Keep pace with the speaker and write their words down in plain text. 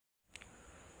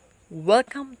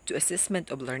Welcome to Assessment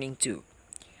of Learning 2.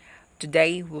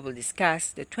 Today we will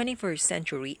discuss the 21st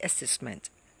Century Assessment.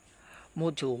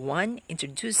 Module 1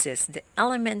 introduces the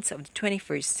elements of the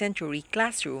 21st century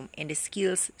classroom and the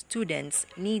skills students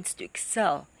need to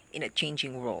excel in a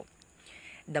changing world.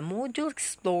 The module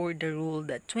explores the role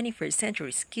that 21st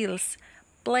century skills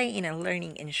play in a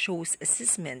learning and shows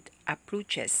assessment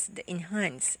approaches that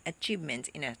enhance achievement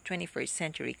in a 21st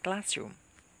century classroom.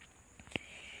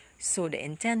 So the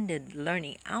intended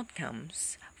learning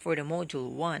outcomes for the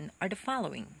Module 1 are the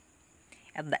following.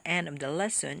 At the end of the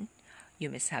lesson,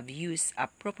 you must have used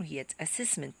appropriate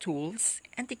assessment tools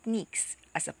and techniques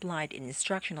as applied in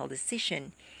instructional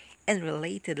decision and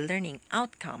related learning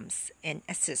outcomes and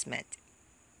assessment.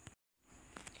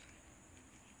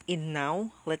 And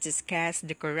now, let's discuss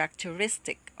the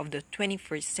characteristic of the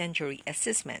 21st century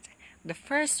assessment. The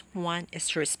first one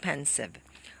is responsive.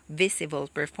 Visible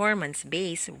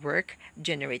performance-based work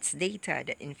generates data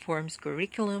that informs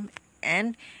curriculum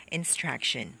and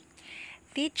instruction.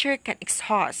 Teacher can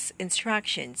exhaust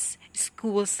instructions.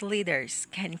 Schools leaders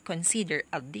can consider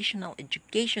additional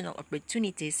educational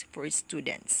opportunities for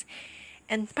students.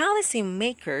 And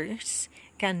policymakers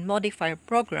can modify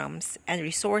programs and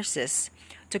resources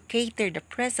to cater the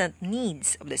present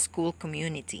needs of the school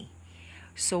community.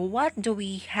 So what do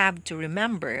we have to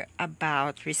remember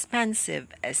about responsive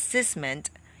assessment?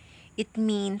 It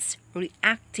means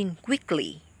reacting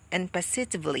quickly and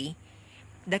positively.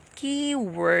 The key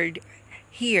word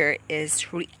here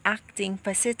is reacting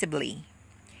positively.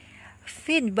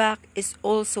 Feedback is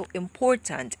also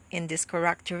important in this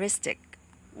characteristic.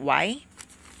 Why?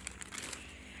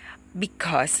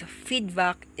 Because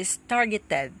feedback is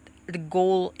targeted at the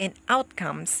goal and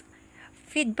outcomes.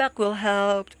 Feedback will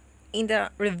help in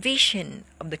the revision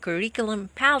of the curriculum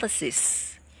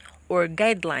policies or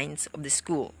guidelines of the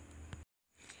school.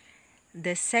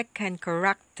 The second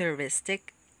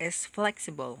characteristic is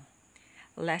flexible.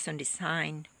 Lesson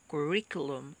design,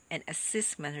 curriculum, and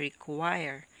assessment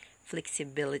require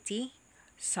flexibility,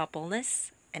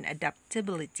 suppleness, and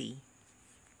adaptability.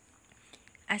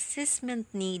 Assessment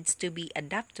needs to be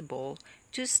adaptable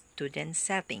to student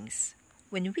settings.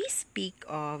 When we speak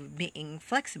of being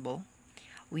flexible,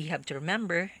 we have to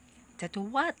remember that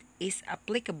what is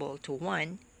applicable to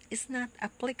one is not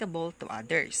applicable to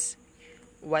others.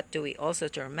 What do we also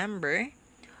to remember?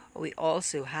 We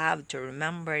also have to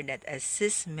remember that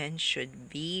assessment should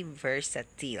be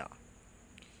versatile.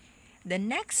 The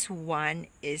next one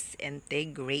is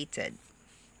integrated.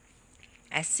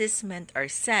 Assessment are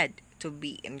said to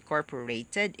be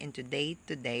incorporated into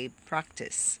day-to-day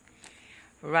practice,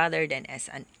 rather than as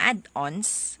an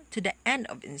add-ons to the end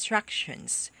of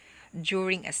instructions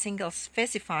during a single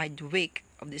specified week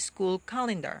of the school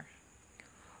calendar.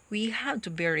 We have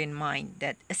to bear in mind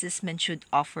that assessment should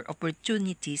offer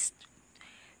opportunities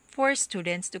for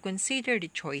students to consider the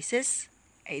choices,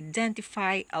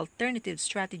 identify alternative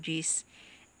strategies,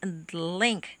 and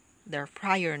link their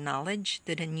prior knowledge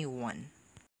to the new one.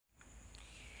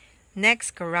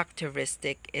 Next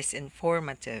characteristic is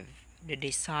informative. The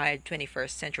desired 21st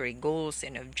century goals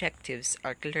and objectives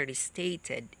are clearly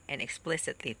stated and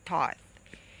explicitly taught.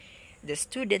 The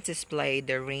students display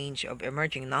the range of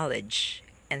emerging knowledge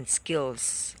and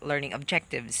skills, learning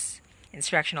objectives,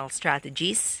 instructional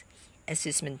strategies,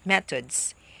 assessment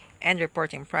methods, and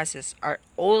reporting process are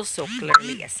also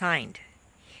clearly assigned.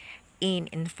 In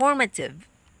informative,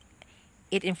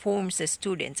 it informs the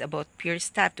students about peer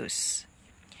status.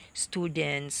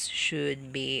 Students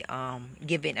should be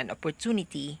given an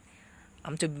opportunity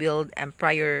to build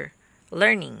prior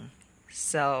learning.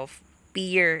 Self,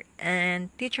 peer, and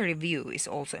teacher review is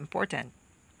also important.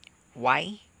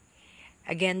 Why?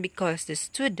 Again, because the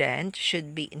student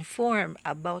should be informed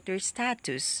about their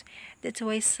status. That's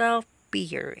why self,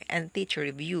 peer, and teacher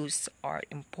reviews are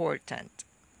important.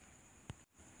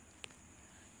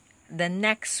 The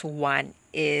next one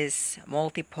is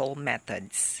multiple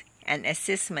methods. An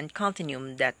assessment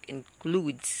continuum that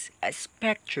includes a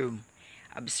spectrum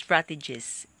of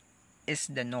strategies is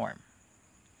the norm.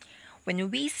 When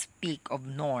we speak of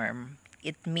norm,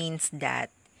 it means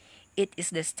that it is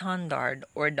the standard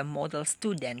or the model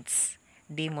students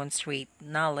demonstrate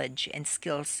knowledge and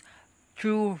skills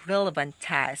through relevant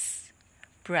tasks,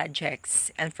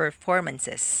 projects, and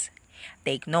performances.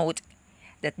 Take note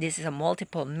that this is a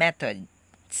multiple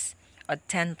methods.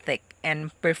 Authentic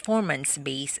and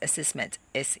performance-based assessment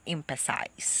is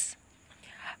emphasized.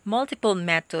 Multiple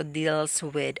method deals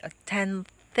with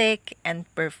authentic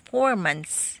and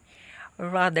performance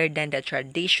rather than the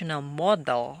traditional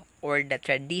model or the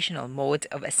traditional mode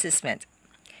of assessment.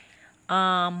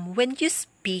 When you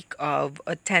speak of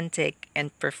authentic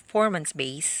and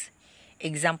performance-based,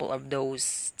 example of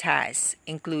those tasks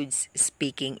includes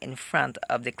speaking in front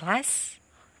of the class,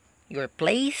 your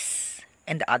place,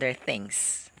 and other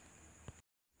things.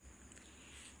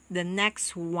 The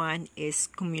next one is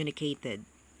communicated.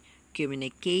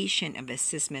 Communication of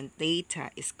assessment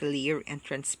data is clear and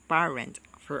transparent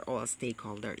for all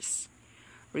stakeholders.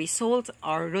 Results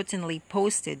are routinely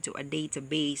posted to a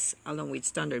database along with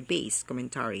standard-based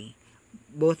commentary,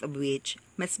 both of which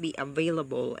must be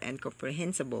available and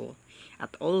comprehensible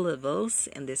at all levels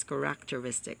and these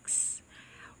characteristics.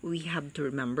 We have to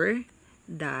remember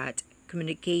that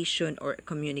communication or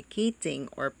communicating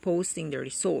or posting the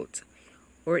result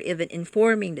or even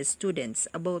informing the students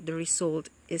about the result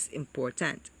is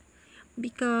important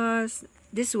because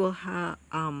this will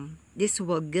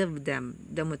give them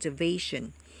the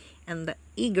motivation and the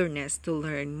eagerness to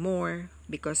learn more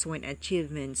because when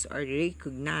achievements are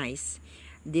recognized,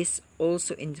 this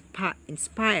also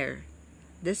inspire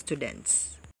the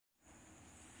students.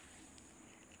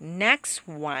 Next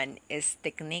one is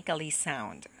technically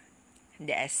sound.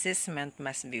 The assessment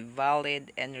must be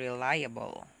valid and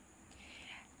reliable.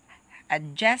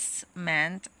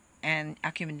 Adjustment and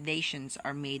accommodations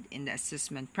are made in the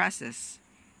assessment process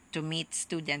to meet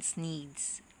students'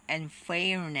 needs and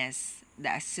fairness. The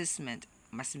assessment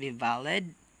must be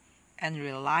valid and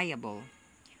reliable.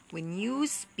 When you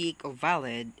speak of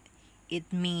valid,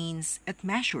 it means it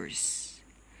measures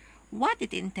what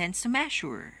it intends to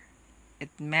measure. It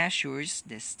measures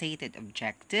the stated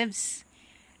objectives.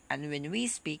 And when we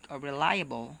speak of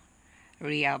reliable,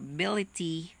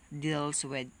 reliability deals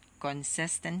with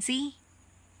consistency,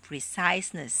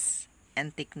 preciseness,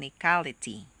 and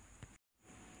technicality.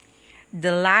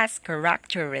 The last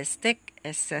characteristic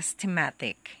is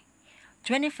systematic.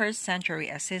 21st century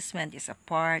assessment is a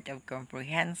part of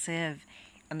comprehensive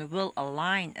and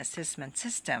well-aligned assessment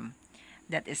system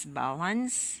that is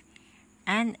balanced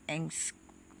and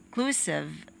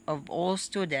inclusive of all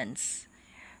students,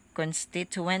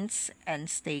 constituents, and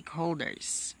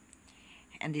stakeholders,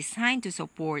 and designed to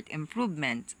support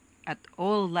improvement at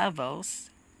all levels.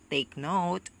 Take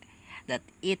note that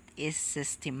it is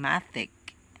systematic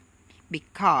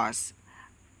because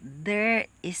there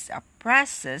is a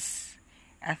process,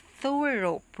 a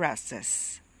thorough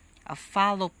process. A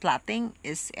follow plotting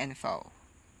is info.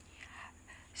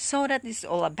 So that is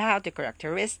all about the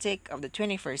characteristic of the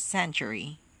 21st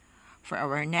century. For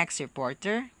our next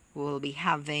reporter, we will be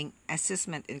having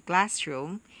assessment in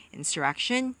classroom,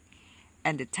 instruction,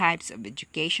 and the types of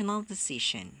educational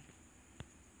decision.